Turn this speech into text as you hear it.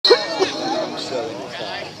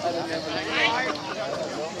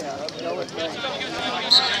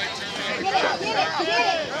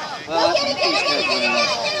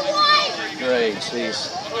Great,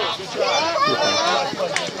 jeez.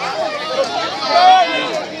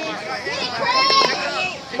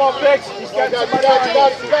 Come on, Fix. He's got somebody out. You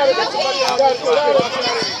got it.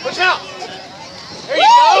 Push out. There you go.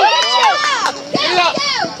 Get it up.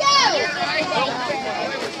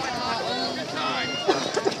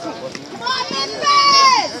 Come on,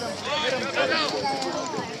 Memphis.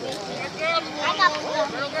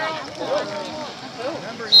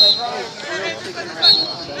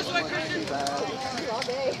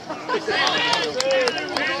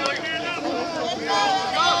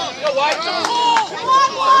 Go, White. Come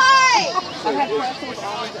on, White.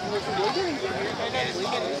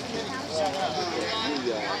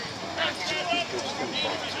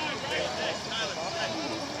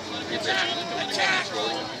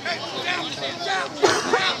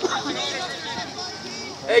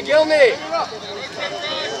 Hey, Gilney.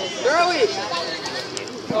 Early.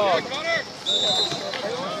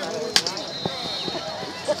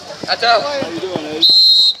 That's out. How you doing,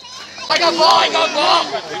 Ace? I got ball.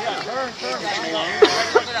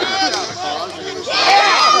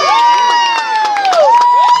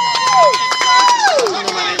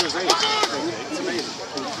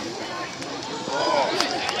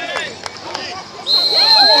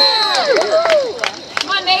 Come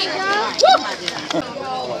on, Nate.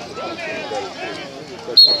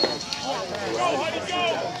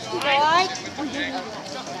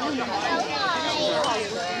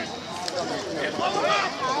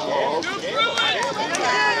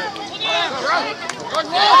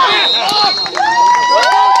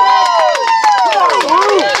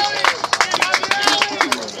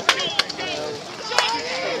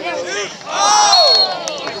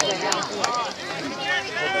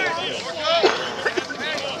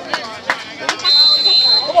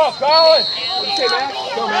 Come on, Colin. What do you say, Max?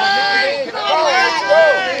 Go, Max. Colin, let's go.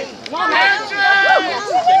 Come on, Max.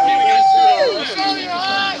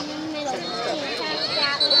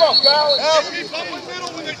 Come on, Colin. Help. Keep up with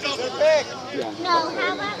middle when they double. Back. No,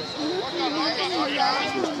 how about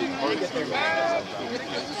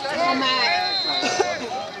come on, Max.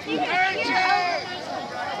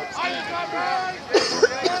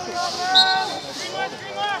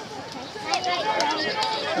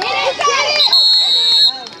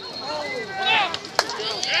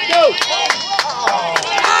 Go!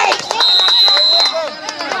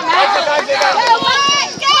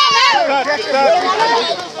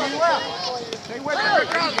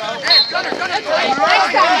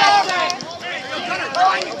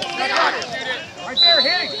 Right there,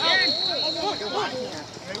 hitting.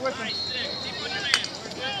 Stay with him.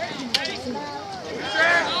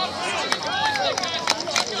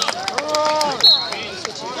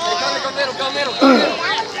 Go middle.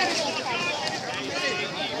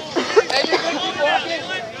 Hey, you're good. Keep walking.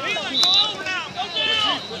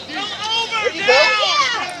 There you go.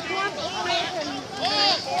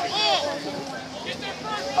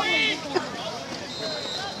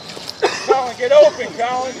 Colin, get open,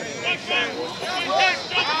 Colin. Get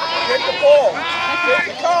the ball. Take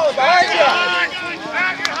it, Colin, behind you.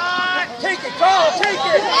 Take it, Colin, take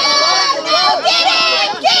it.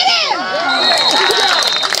 Get him!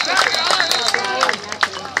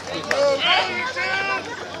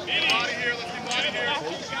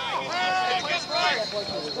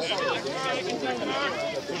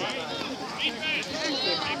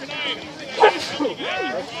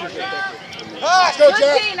 Let's go,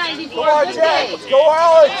 Jack. Come on, Jack. Let's go,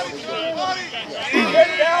 Alex. Get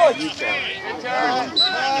it, Alex.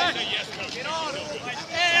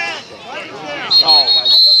 Come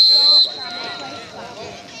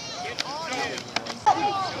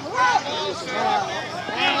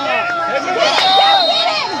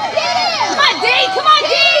on, D! Come on, D!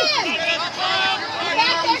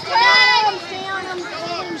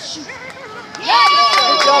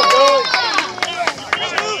 Good job, Billy.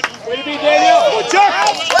 Way to be, Daniel. Go, Chuck.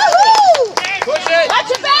 Push it. Watch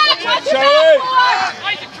your back! Watch your Charlie. back!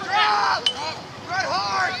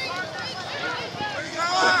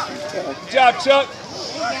 Good job, Chuck.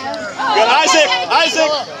 Good, Isaac.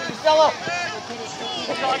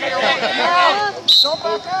 Don't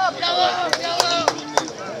back up.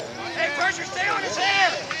 Hey, pressure, stay on his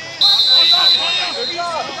head. Good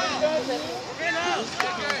job.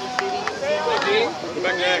 Go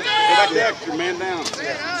back to X. You're man down.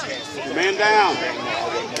 You're man down.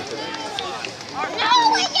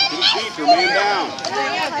 Deep, you're man down.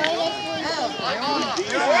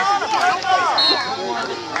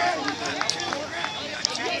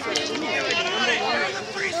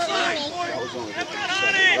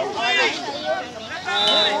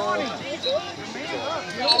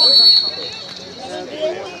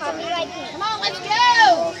 Come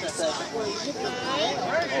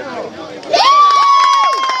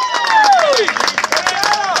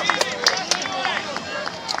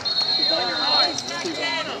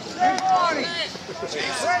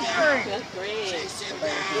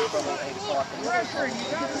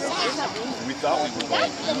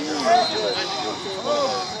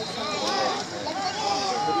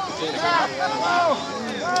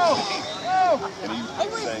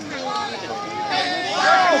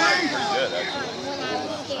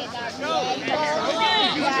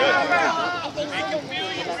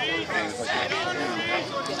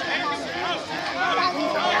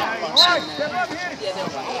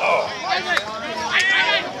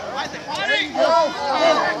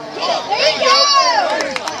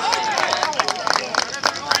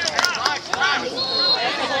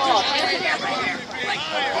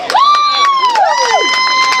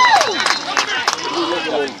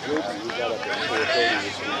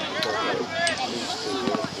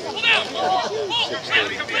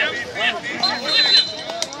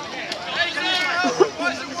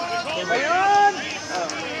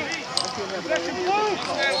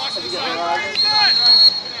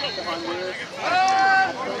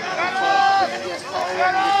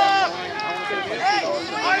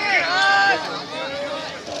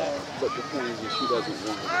But the point is that she doesn't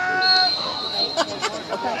want it.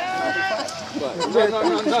 But no,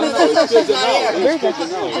 it's good to know. It's good to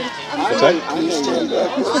know. I know.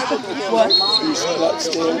 What? You slut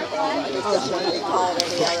still?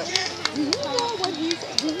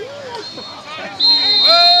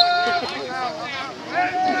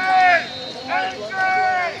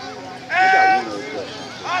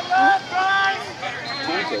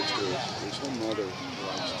 Context is her mother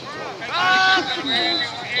likes to talk. She wants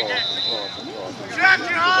to talk and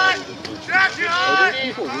talk. Other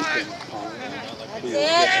people we can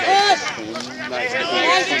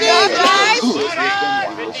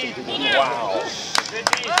wow.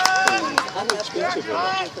 How expensive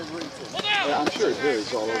are they? I'm sure it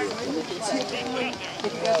varies all over the place.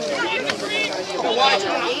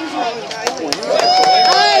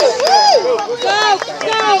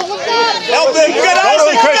 Help him! Get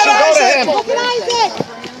Isaac, Christian! Go to him! Look at Isaac!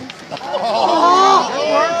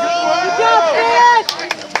 Good job, Chris!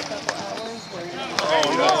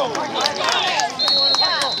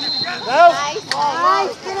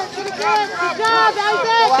 Nice. Get it good. Good job,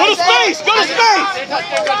 Isaac! Go to space! Go to space!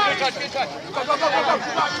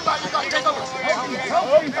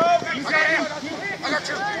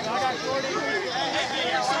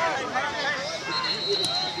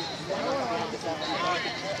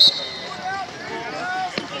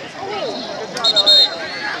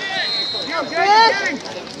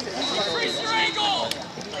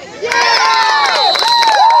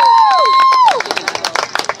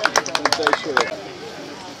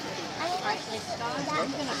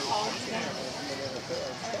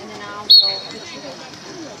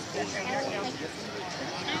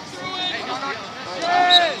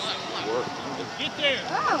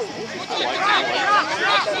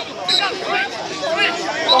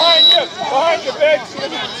 Behind you, Big.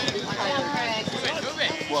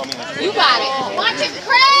 You got it. Watch it,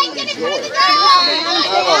 Craig. Get in front of the goal.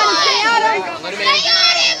 Stay on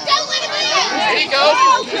him. Don't let him in. There he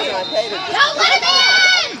goes. Don't let him in.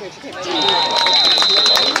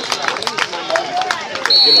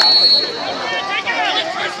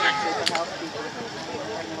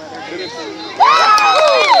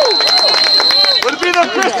 Would it be the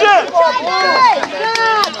Christian?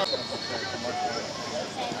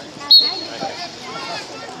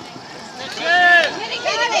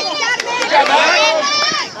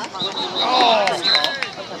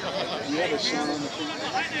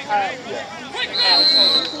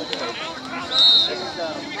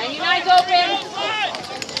 And your eyes open.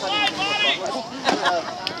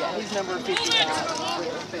 Yeah, he's number 55.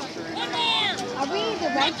 Are we the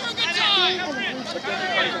right team or the blue team?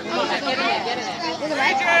 Get in there. We're the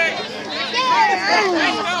right team.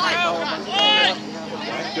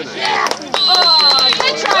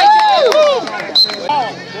 Good try, Joe.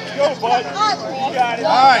 Let's go, bud. You got it.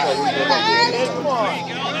 All right. Come on.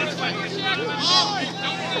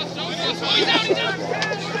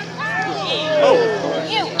 Oh.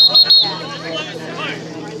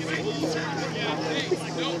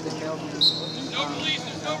 No release.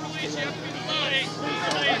 You have to be the line.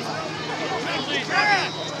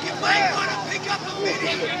 You might want to pick up a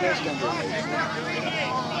minute.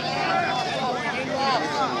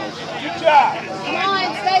 Good job. Come on,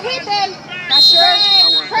 stay with him. Pressure.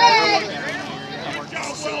 Craig.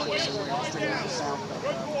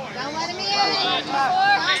 Don't let him in.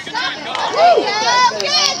 Stop it. There you go.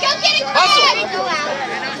 Good. Go get it, Craig. Go out.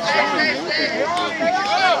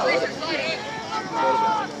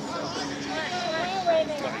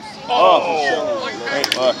 Oh, great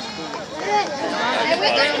look. Stay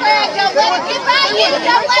with him, Craig. Don't let him get by you.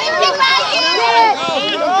 Don't let him get by you.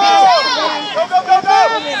 Go, go, go, go.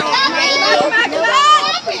 Stop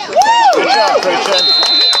him. Good job, Christian.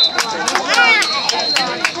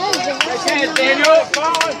 Daniel,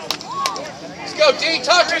 come on. go, D.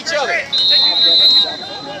 Talk to each other.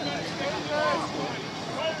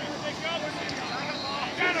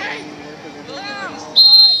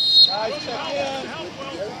 Guys, check in.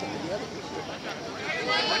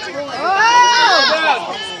 Oh!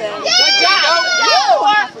 Yeah!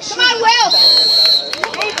 Come on, Will!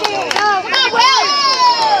 Come on, Will!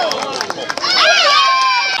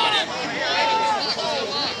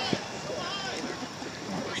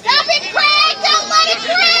 Stop it, Craig! Don't let it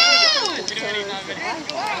through!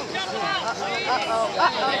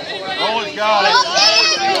 Nolan's got it.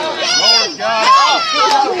 Nolan's got it.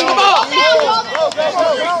 Come on! Go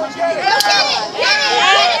get it!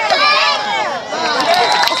 Get it, Craig!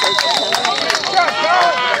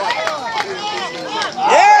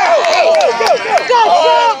 Yeah! Go!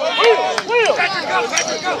 Patrick, go!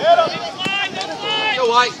 Patrick, go! Go,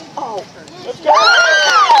 White. Let's go.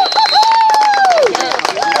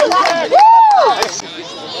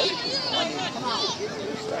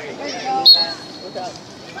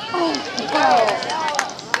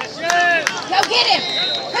 Go get him!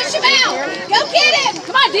 Push him out! Go get him!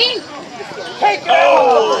 Come on, Dean! Take it! Come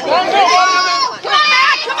on, Mac! Come on,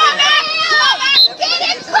 Mac! Come on, Mac! Get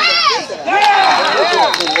him, Craig!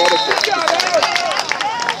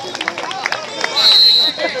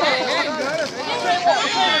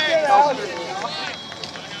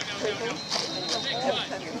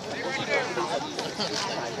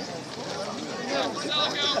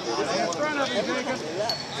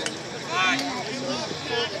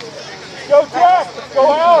 Go, Jack! Go,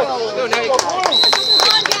 Alex! Go, Nate! Go, Blue!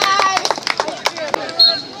 Come on, guys!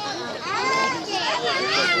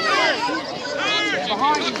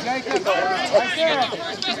 Behind you, Jacob! Right there!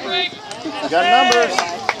 Got numbers.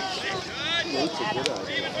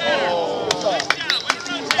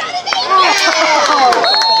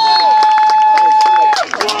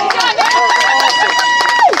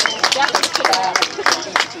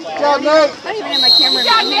 I don't even have my camera in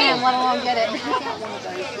my hand, let alone get it.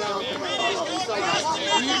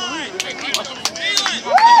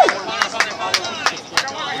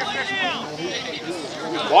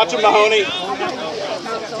 Watch him, Mahoney.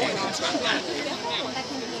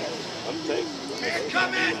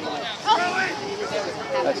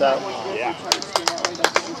 That's out. Yeah.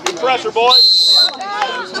 Good pressure, boys.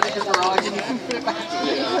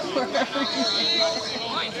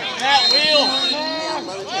 Matt, wheel!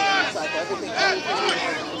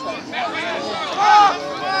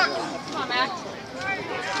 Come on, Matt.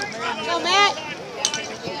 Go, Matt.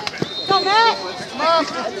 Go, Matt.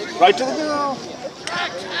 Right to the girl.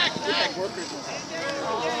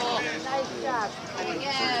 Nice job. There you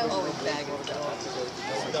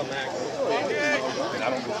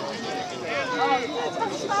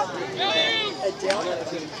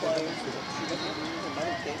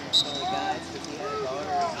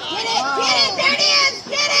Get it, there it is,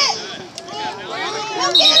 get it! Go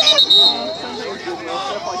get him!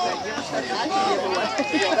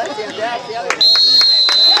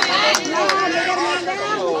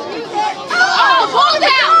 Oh, hold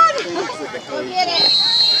out! Go get it!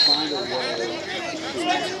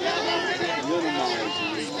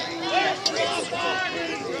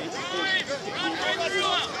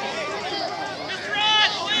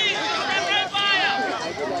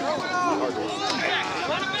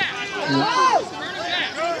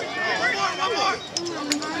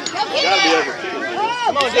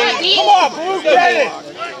 Come on, Danny! Come on, Blue! Get it!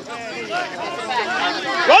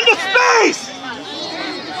 Run to space!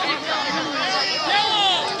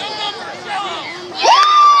 Yeah,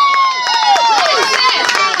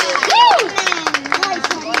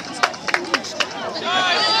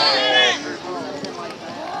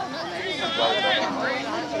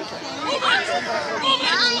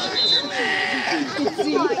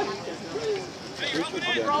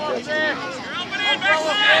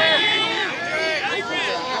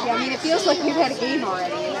 I mean, it feels like we've had a game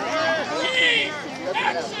already, you know?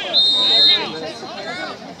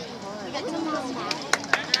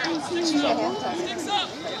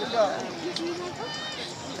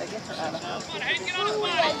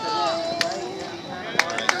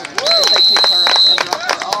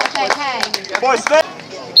 Okay. Boys, stay.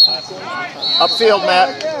 Upfield, Matt.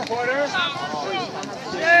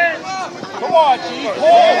 Come on, G.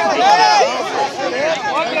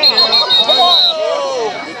 Come on.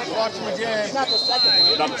 Watch him again. Not the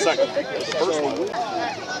second. The first one.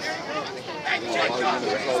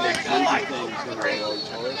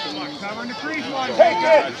 Take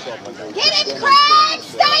it. Get him, Craig!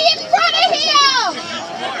 Stay in front of him!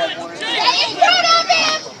 Stay in front of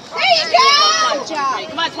him! There you go! Good job.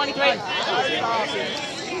 Come on, 23.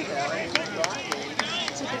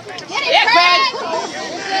 Get it, Craig!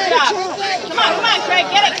 Come on, on, Craig,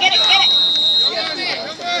 get it, get it, get it.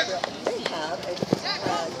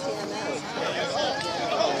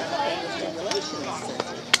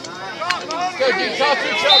 Go, dude, talk to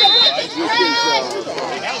each other.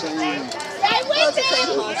 Stay with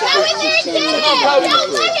him. Go in there and get him.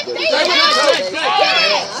 Don't let him beat him.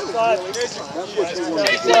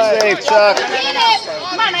 Safe, Chuck. Get him.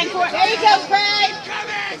 Come on, Encore. There you go, Craig.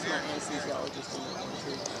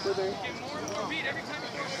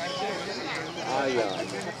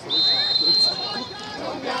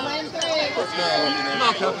 Come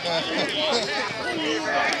on, Coach.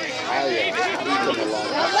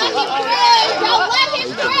 Don't let him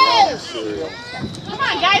through. Come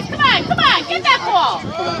on, guys. Come on. Come on. Get that ball.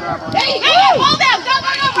 There you go. Hold down. Go,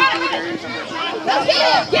 go, go. Run, run. Go get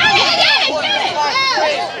it. Get it. Get it. Get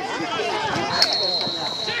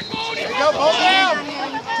it. Go, hold down.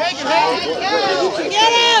 Take it, man.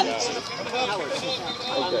 Get him.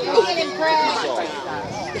 Get him, Craig.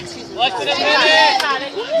 Less than a minute.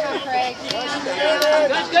 Craig. Good.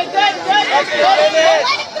 Good. Let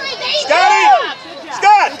him through. There you Scotty! go.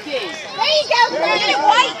 Scott! There you go, Craig.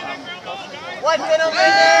 White. Less than a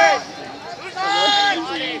minute.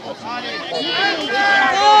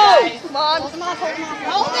 Come on.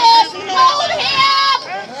 Hold him. Hold him.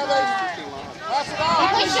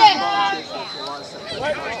 Push it.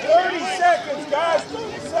 30 seconds, guys.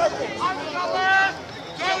 30 seconds.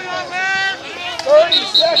 30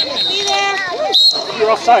 seconds. See there?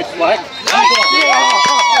 You're offside, Fleck.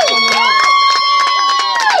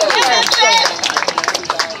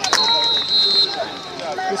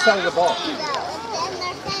 This side of the ball.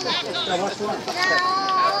 Now watch the line.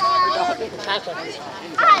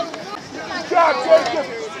 Good job, Jacob.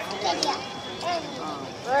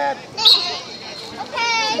 Brad.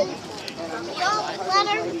 Okay. Don't let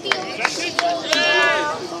her feel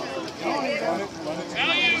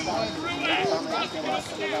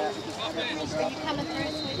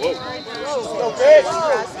Go, bitch.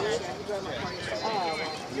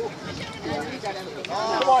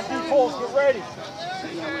 Come on, deep holes, get ready.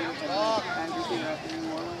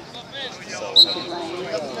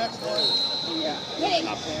 Get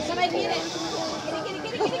it. Somebody get it. Get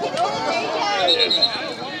it. There you go.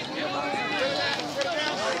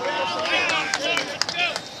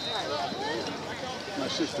 My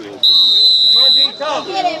sister lives in Come on, D-Top.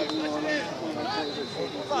 Get him.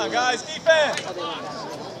 Come on, guys, defense.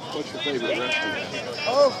 What's your favorite restaurant?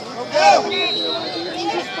 Go. Get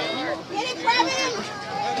it, Brevin.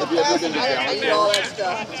 Have you ever been to Lacrosse?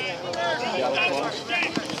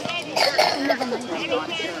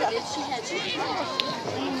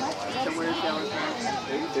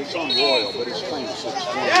 It's on Royal, but it's famous. It's one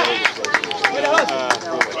of the other places.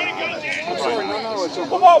 No, it's on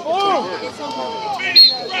Come on, Blue.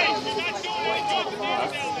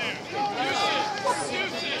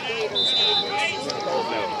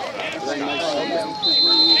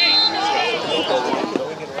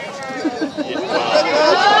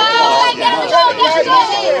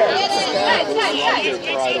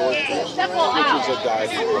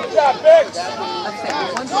 Good job, Bix.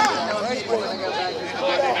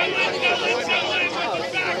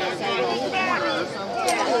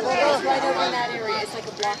 Right over in that area. It's like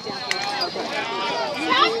a block down here.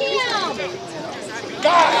 Good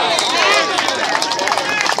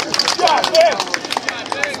job, Bix.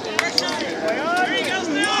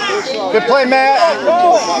 Good play, Matt.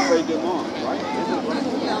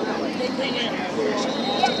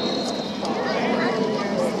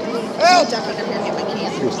 Oh, definitely never get my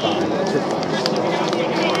can. You're fine. You're fine.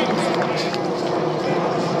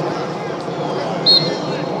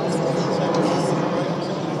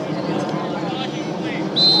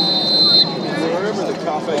 Wherever the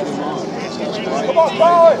Cafe Du Monde is, it's right Come on,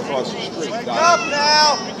 Colin. across the street. Up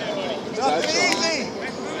now. Nothing easy.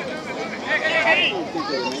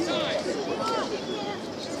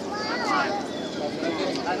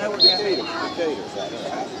 I know we're Decatur.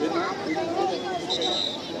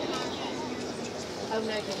 Oh,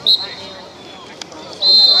 no, you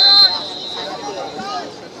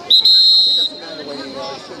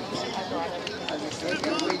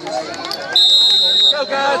Go,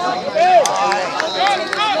 guys.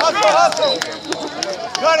 Hustle.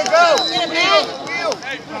 Gotta go. Get him, man.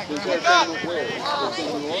 Pick up.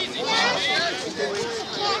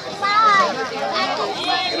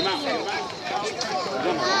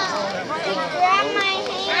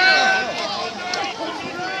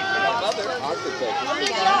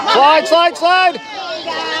 Slide.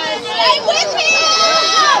 Stay with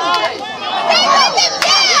him.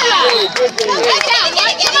 Get down.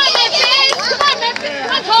 Come on, Memphis.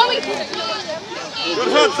 Come on, Chloe.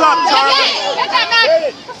 Good heads up, Charlie. Get that,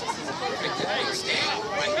 Max.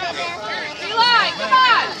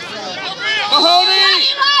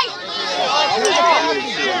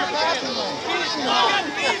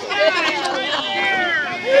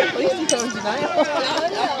 At least he told denial.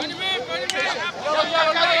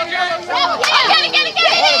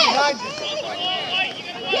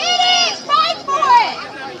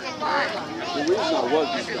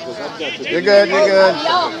 You're good, you're good.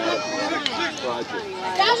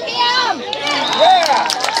 Stop him! Yeah!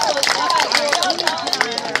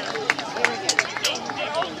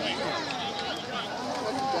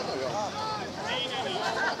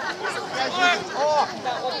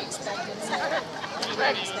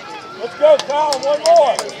 Let's go, Colin, one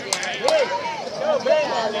more. Hey, let's go, man.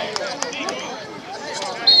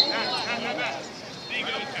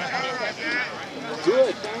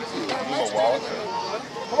 Good, thank you.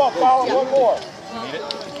 Come on, Colin, one more.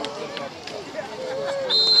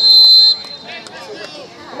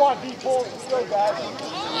 Come on, D4, let's go, guys.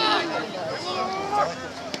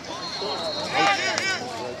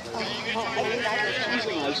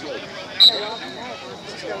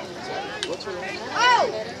 What's her name? Oh!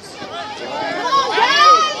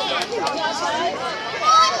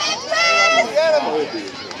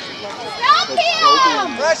 Stop him!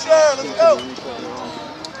 Pressure, let's go.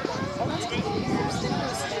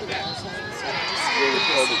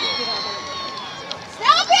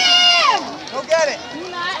 Stop him! Go get it. Do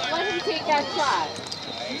not let him take that shot.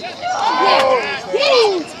 Get it!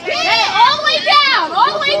 Get it! All the way down!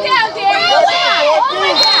 All the way down, Darren! All the way down! All the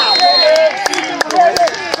way down!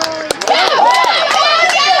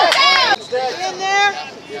 In there.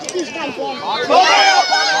 Go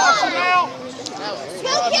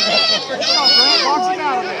get him! Box him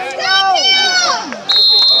out of there. Stop him!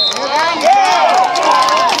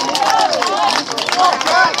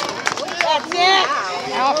 That's it.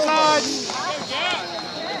 Outside.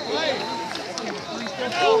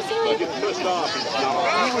 I get pushed off.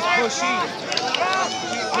 He was pushing.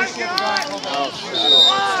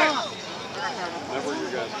 Never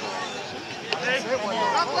your guys'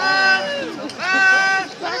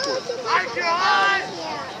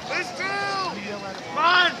 Let's go! Come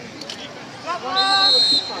on! Come on!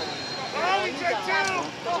 Oh, we take two!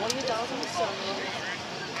 Come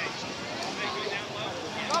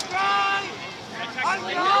on!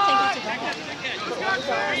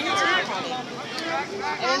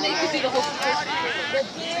 And then they could do the whole situation.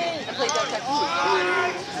 I played that tech too.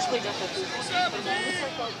 Just played that tech too.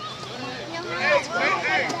 Hey, up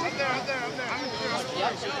there.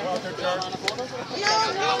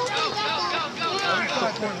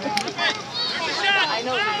 I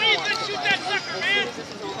know. Shoot that sucker, man!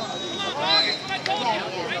 Come on, boys! I told you!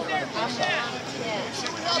 Right there, push that!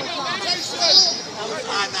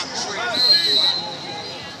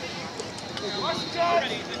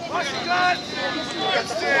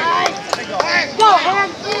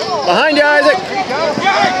 Behind you, Isaac.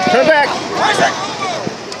 Turn back.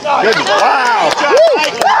 Good. Wow. Woo.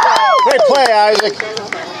 Great play, Isaac.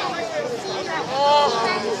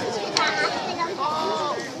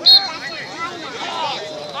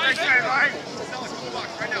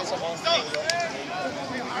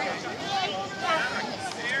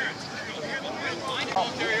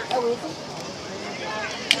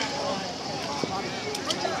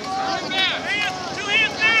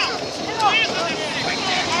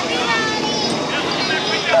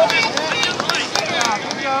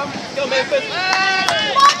 Go, Memphis!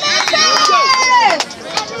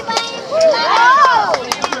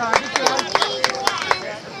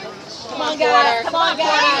 Come on, guys. Come on, guys.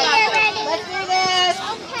 Let's do this.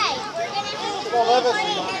 Okay. Come on, Levis.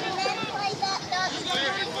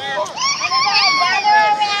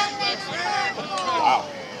 Wow.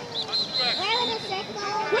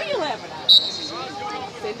 What are you laughing at?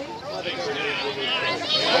 Cindy?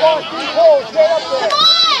 Come on, three poles, get up there. Come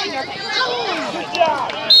on. Good job.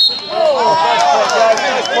 Oh, nice play, guys.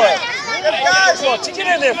 Nice play. Guys, come on, get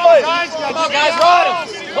in there, fight. Come on, guys, ride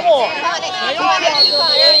him. Come on.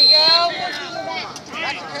 There you go.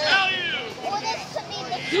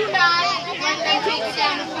 Do not let them take it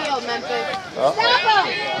down the field, Memphis. Stop him!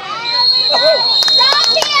 Stop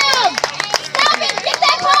him! Stop him! Get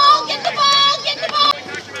that ball! Get the ball! Get the ball!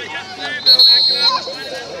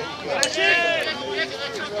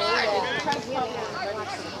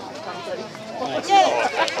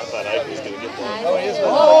 Oh, he is.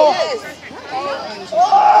 Oh!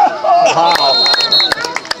 Wow.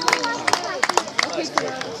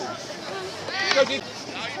 Go deep.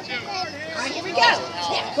 All right, here we go.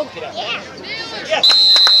 Yeah, go get it. Yeah. Yes.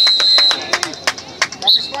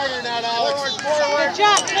 Don't be smarter than that, Alex. Forward. Good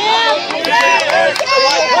job, man. Let's do this.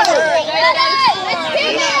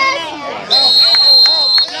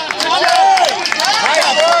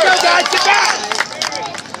 Go, guys, get back.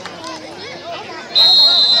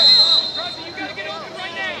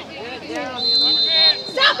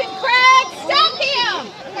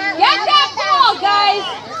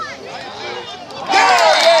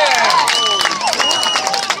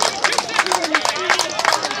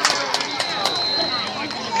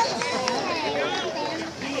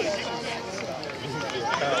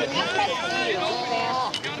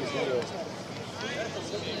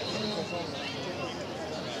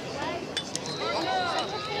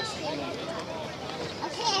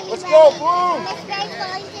 Let's go, Blue!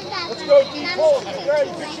 Let's go, deep pull.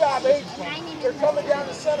 Good job, H. They're coming down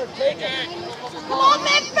the center. Take it. Come on,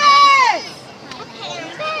 Memphis!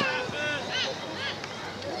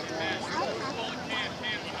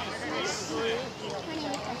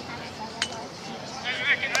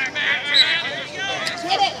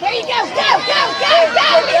 Get it! There you go! Go! Go! Go! Go!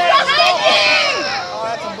 He's behind you!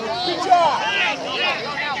 Good job!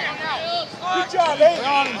 Good job, H.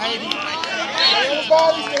 Stay on his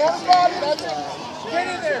body, stay on his body. That's it. Get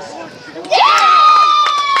in there. Yeah!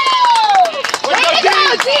 Way to go,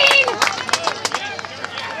 Dean!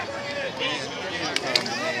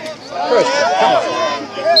 Chris, come on.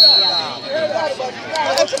 Head up, buddy. Now,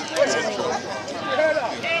 let's get your head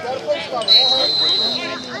up. Got a place on it.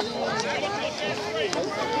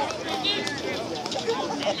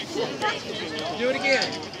 Do it again.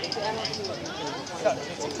 Cut.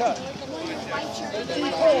 It's a cut.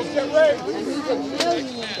 Deep holes, get ready.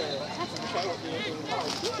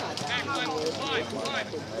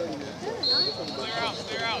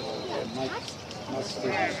 Clear out. All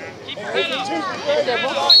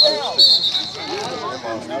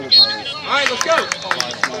right, let's go.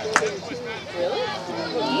 Really?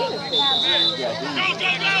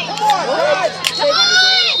 Come on, guys. Come on!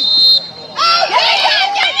 Oh, get it!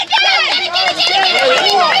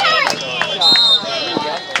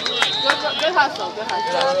 Good hustle. Good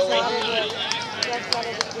hustle.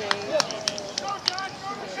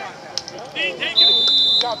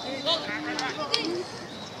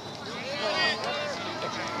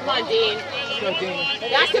 Come on, Dean.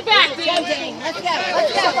 Back to back, Dean. Go, Dean. Let's go.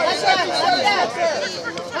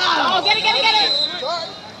 Oh, get it.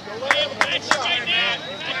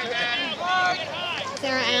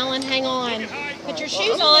 Sarah Allen, hang on. Put your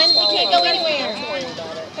shoes on. You can't go anywhere.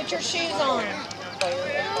 Put your shoes on.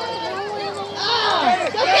 Oh,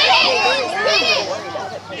 go get it.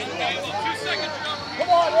 Come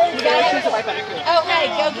on, Ray. You got it? Oh, hey,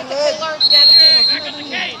 go get the cooler.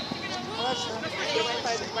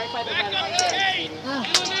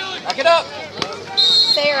 Back it up.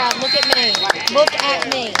 Sarah, look at me. Look at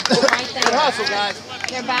me. Right there. Good hustle, guys.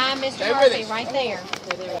 They're by Mr. Stay with Murphy, it. right there.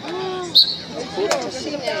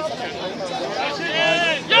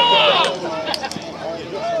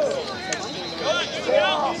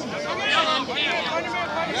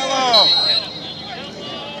 Yellow.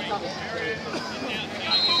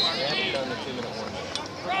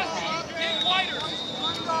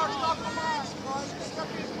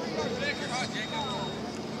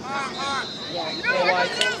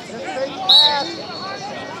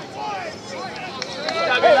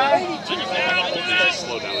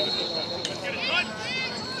 Slow down a bit.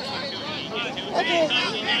 Okay.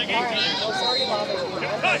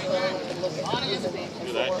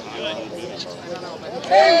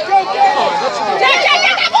 Hey, go, go. Jack, get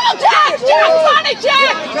that ball, Jack! Jack's on it,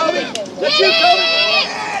 Jack! That's you, Cody.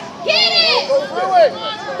 Get it! Go through it.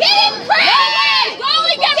 Get it, Craig!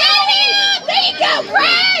 Goalie, get ready! There you go,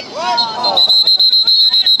 Craig!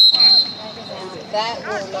 That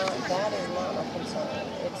is not a concern.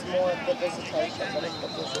 It's more of the visitation, but if the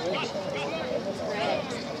visitation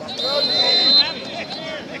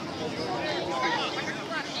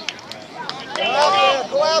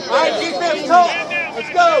Go out there. All right, defense, tough. Let's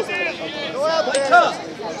go. Go out there. Tough.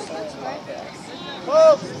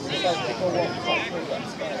 Focus.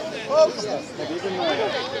 Focus.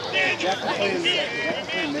 Jack plays.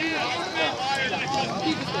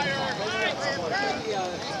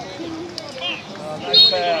 Nice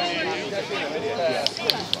pass.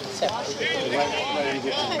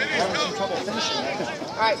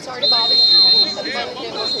 All right, sorry to bother you.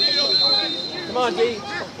 Come on, D.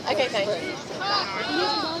 Okay, thanks.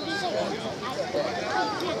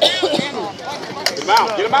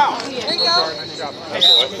 Get him out. Here you go.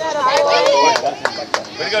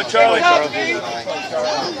 Way to go, Charlie.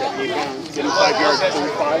 Get him 5 yards.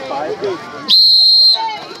 5.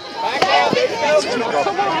 Back out. There you go. Come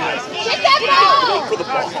on! Get that ball! For the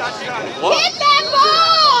ball. Get that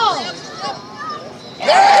ball!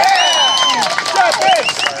 Yeah! Shot this.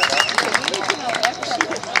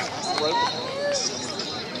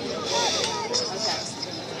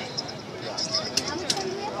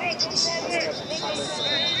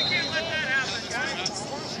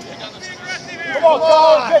 Come on,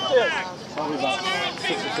 Colin, get this. Probably about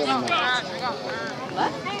 6 or 7 minutes.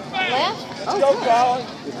 Left? Let's go, Colin.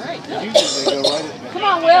 Usually they go right at Come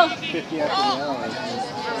on, Will. 50 after the hour.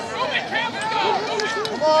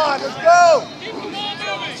 Come on, let's go.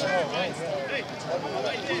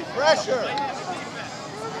 Pressure.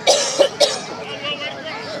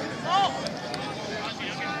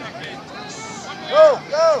 Go,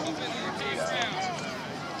 go.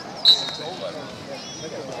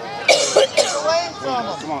 Take the lane from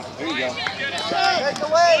him. Come on, there you go. Take the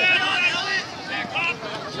lane.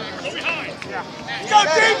 Go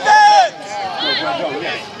defense!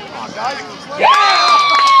 Yeah!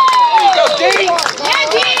 Go Dean! Yeah,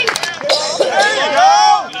 Dean! There you go!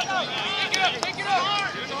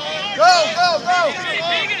 Go, go, go!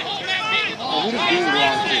 Oh, who did Dean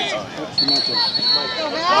belong to? What's the mention?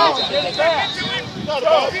 Get it back! Go!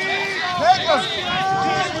 Take him!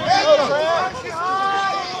 Take him!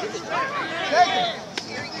 Take him!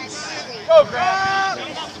 Go, Grant!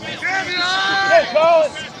 Hey,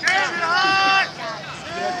 Colin!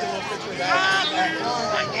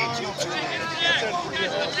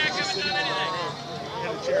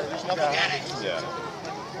 Yeah.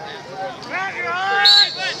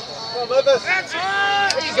 Come on, Lucas. There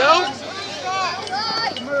you go.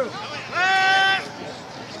 Move. Hey,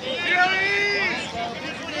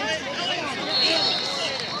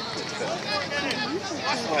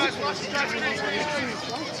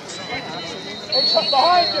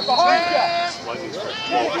 behind you, behind you.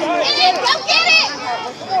 Go get it!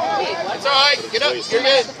 That's all right. Get up. You're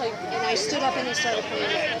good. And I stood up and he started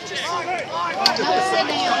playing. Just No, sit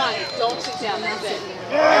down. don't sit down. That's it.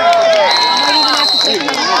 I don't even have to take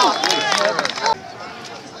them out.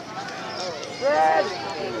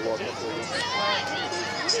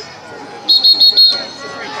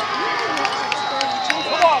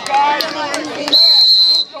 Come on, guys.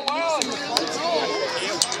 Go on.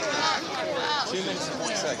 2 minutes and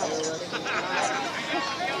 1 second.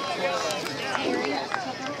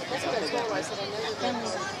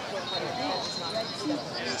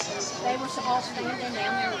 They were all standing down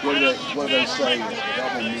there. What do they say?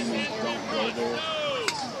 Double meaning, don't go there.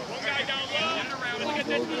 Don't go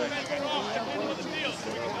there.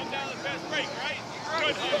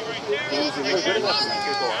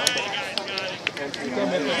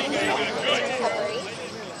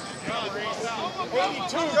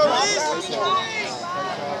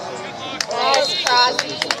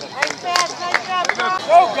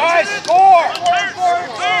 Go, guys, score!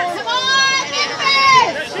 Come on,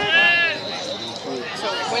 defense!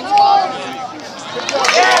 When's ball?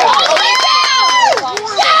 Hold it down! Go!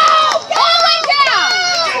 Hold it down!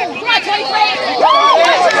 Come on, 23!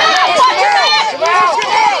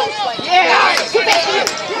 Yeah! Get back here!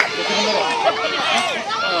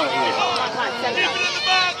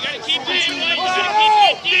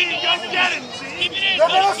 They're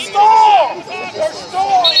gonna stall! They're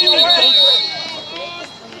stalling you!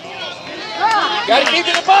 Gotta keep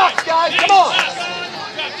in the box, guys, come on!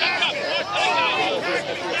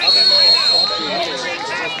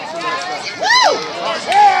 Woo!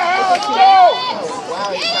 Yeah, let's go!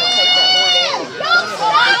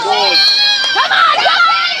 Come on, go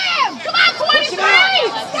at him! Come on, 23!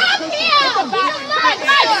 Stop him! Come on, nice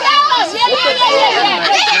go!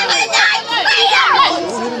 Yeah!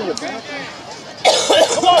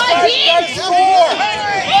 Come on, guys, you gotta score!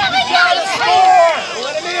 You gotta score!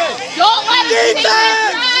 Let him in! Don't let him see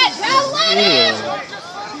that! Don't let him!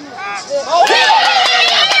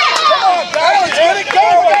 Come on, guys, let it go!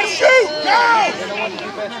 Let's shoot! Go!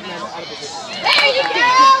 There you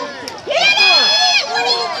go! Hit it!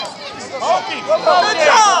 Hokey, good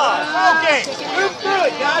job! Hokey! Move through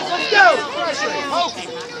it, guys, let's go! Hokey!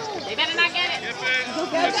 They better not get it. Come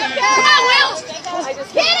on, Will!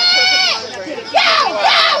 Hit it!